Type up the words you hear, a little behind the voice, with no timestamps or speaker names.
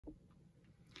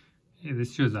Hey, this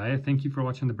is Josiah. Thank you for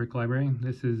watching the Brick Library.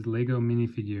 This is Lego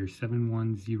Minifigure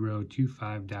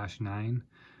 71025-9.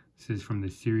 This is from the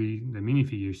series, the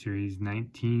Minifigure series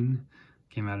 19.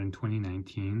 Came out in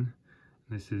 2019.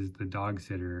 This is the dog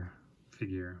sitter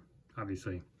figure,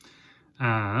 obviously.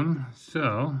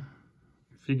 So,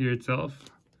 figure itself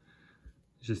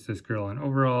is just this girl in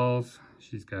overalls.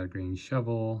 She's got a green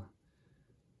shovel.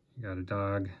 You got a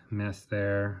dog mess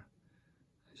there.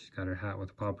 She's got her hat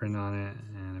with a paw print on it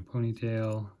and a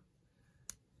ponytail.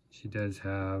 She does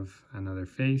have another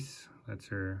face. That's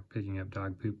her picking up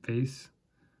dog poop face,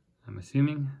 I'm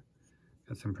assuming.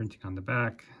 Got some printing on the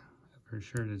back of her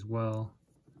shirt as well,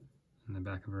 and the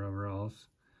back of her overalls.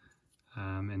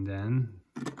 And then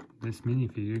this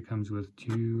minifigure comes with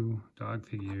two dog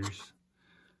figures.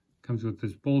 Comes with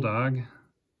this bulldog.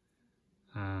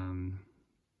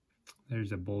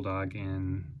 There's a bulldog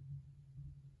in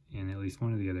at least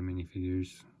one of the other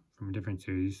minifigures from a different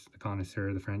series, the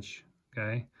Connoisseur, the French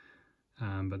guy.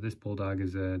 But this bulldog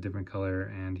is a different color,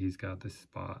 and he's got this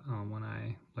spot on one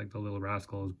eye, like the Little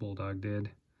Rascals bulldog did.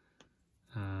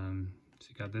 So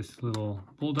you got this little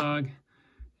bulldog,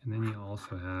 and then you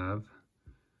also have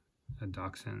a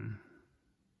dachshund,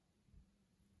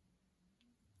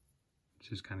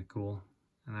 which is kind of cool.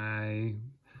 And I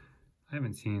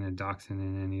haven't seen a dachshund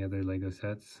in any other Lego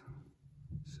sets.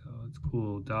 So it's a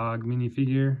cool dog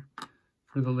minifigure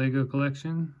for the Lego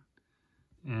collection.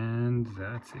 And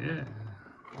that's it.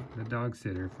 The dog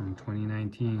sitter from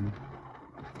 2019.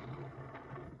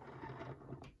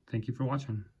 Thank you for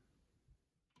watching.